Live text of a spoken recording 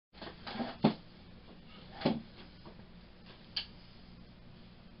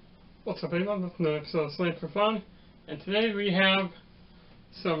What's up, everyone? Welcome to an episode of Slant for Fun. And today we have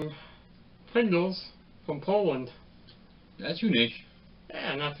some Pringles from Poland. That's unique.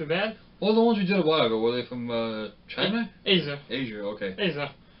 Yeah, not too bad. Well, the ones we did a while ago, were they from China? Asia. Asia, okay.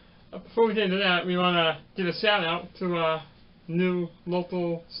 Asia. Before we get into that, we want to give a shout out to a new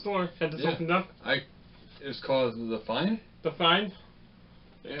local store that just opened up. It's called The Find? The Find.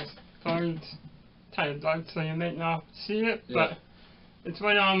 It's called kind of dark, so you may not see it, but it's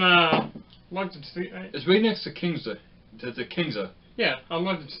right on Market Street, right? It's right next to Kingsa. To Kingsa. Yeah, on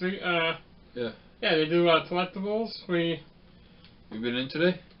Market Street. Yeah. Yeah, they do collectibles. You've been in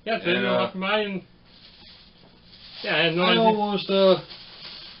today? Yeah, today we were walking by and yeah, I had no I idea. almost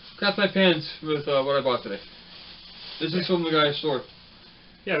got my pants with what I bought today. This is from the guy's store.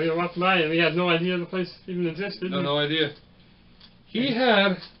 Yeah, we were walking by and we had no idea the place even existed. No idea. He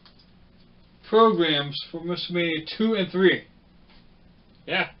had programs for WrestleMania 2 and 3.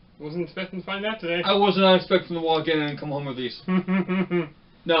 Yeah, wasn't expecting to find that today. I was not expecting to walk in and come home with these.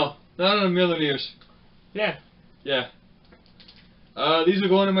 No, not in a million years. Yeah. Yeah. These are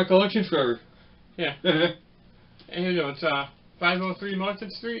going in my collection forever. Yeah. And here you go, it's 503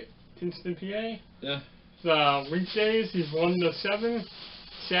 Market Street, Kinston, PA. Yeah. It's weekdays, he's 1 to 7.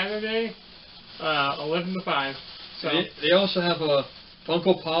 Saturday, 11 to 5. So they also have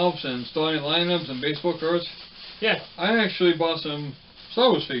Funko Pops and starting lineups and baseball cards. Yeah. I actually bought some Star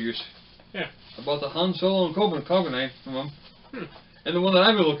Wars figures. Yeah. I bought the Han Solo and Carbonite from them. And the one that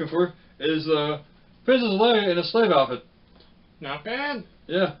I've been looking for is Princess Leia in a slave outfit. Not bad.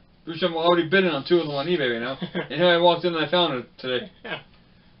 Yeah. Which I'm already bidding on 2 of them on eBay right now. And here I walked in and I found it today. Yeah.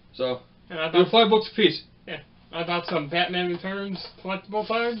 So, and they're $5 a piece. Yeah. I bought some Batman Returns collectible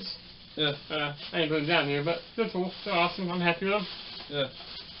cards. Yeah. I ain't put them down here, but they're cool. They're awesome. I'm happy with them. Yeah.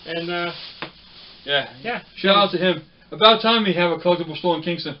 And, yeah. Shout out to him. About time we have a collectible store in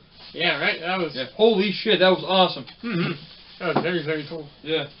Kingston. Yeah, right? That was... Yeah. Holy shit, that was awesome. That was very, very cool.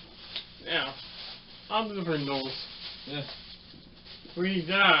 Yeah. Now, on to the Pringles. Yeah. We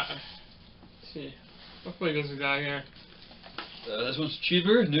got... Let's see. What flavors we got here? This one's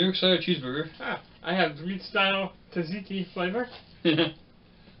cheeseburger, New York style cheeseburger. I have Greek style tzatziki flavor.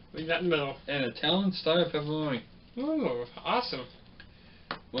 We got in the middle. And Italian style pepperoni. Ooh, awesome.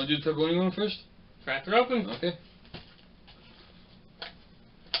 Want to do the pepperoni one first? Crack her open. Okay.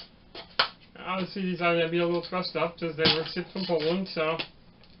 Obviously, these are going to be a little crushed up because they were shipped from Poland, so...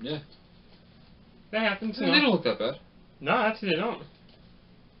 Yeah. That happens, They don't look that bad. No, actually they don't.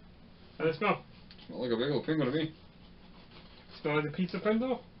 How do they smell? Smell like a regular Pringle to me. Smell like the pizza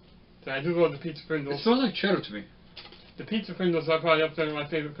Pringle? So I do love the pizza Pringles. It smells like cheddar to me. The pizza Pringles are probably up there with my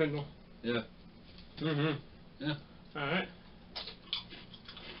favorite Pringle. Yeah. Yeah. Alright.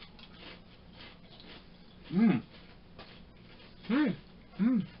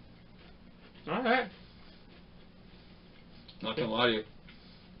 Alright. Not gonna lie to you.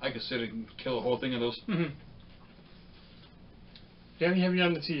 I could sit and kill a whole thing of those. Very heavy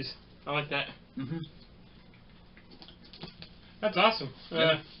on the cheese. I like that. That's awesome.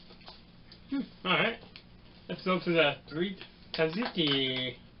 Yeah. Alright. Let's go to the Greek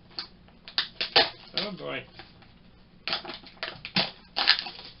tzatziki. Oh boy.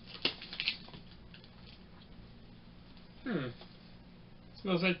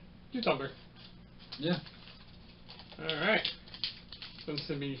 Smells like cucumber. Yeah. Alright. This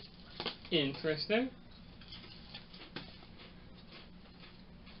should be interesting.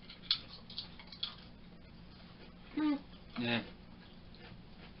 Yeah.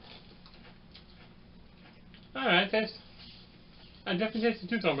 Alright, taste. I definitely taste the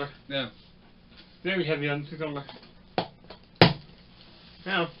cucumber. Yeah. Very heavy on the cucumber.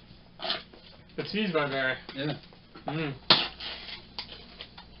 Now, the cheeseburger. Yeah.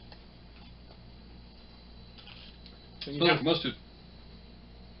 Smells like mustard.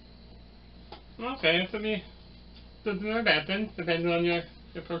 Okay, it could be good or bad then, depending on your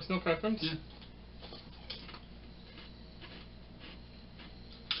personal preference. Yeah.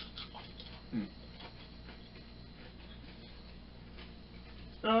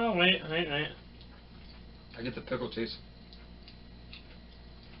 Oh, wait. I get the pickle taste.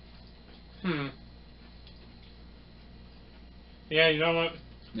 Yeah, you know what?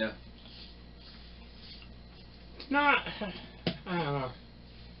 Yeah. It's not... I don't know.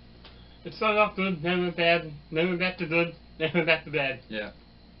 It started off good, then went bad, then went back to good, then went back to bad. Yeah.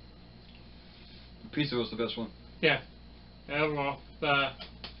 The pizza was the best one. Yeah. Overall, the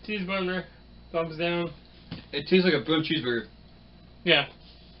cheeseburger, thumbs down. It tastes like a burnt cheeseburger. Yeah.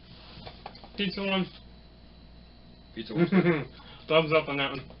 Pizza one. Pizza one's good. Thumbs up on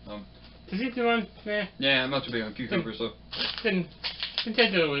that one. Tzatziki one, Yeah, I'm not too big on cucumbers, so. Didn't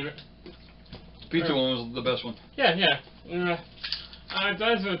take it or leave it. pizza one was the best one. Yeah, yeah.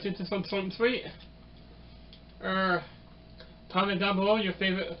 Guys, take this one short and sweet. Comment down below your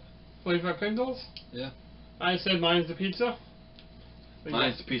favorite flavor of Pringles. Yeah. I said mine's the pizza.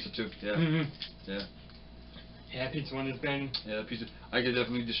 Mine's the pizza too. Yeah. Yeah. Yeah, pizza one has been. Yeah, the pizza. I could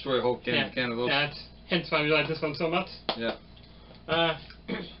definitely destroy a whole can of those. Yeah, hence why we like this one so much. Yeah.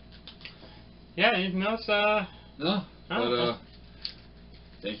 Yeah. Anything else? No. But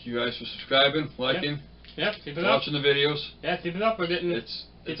thank you guys for subscribing, liking, keep it up. watching the videos. Yeah, keep it up. We're getting.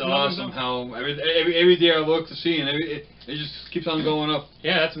 It's awesome how every day I look to see, and it just keeps on going up.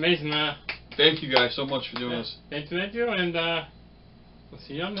 Yeah, that's amazing. Thank you guys so much for doing this. Thank you, and we'll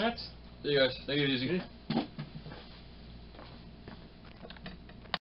see you on next. See you guys. Take it easy.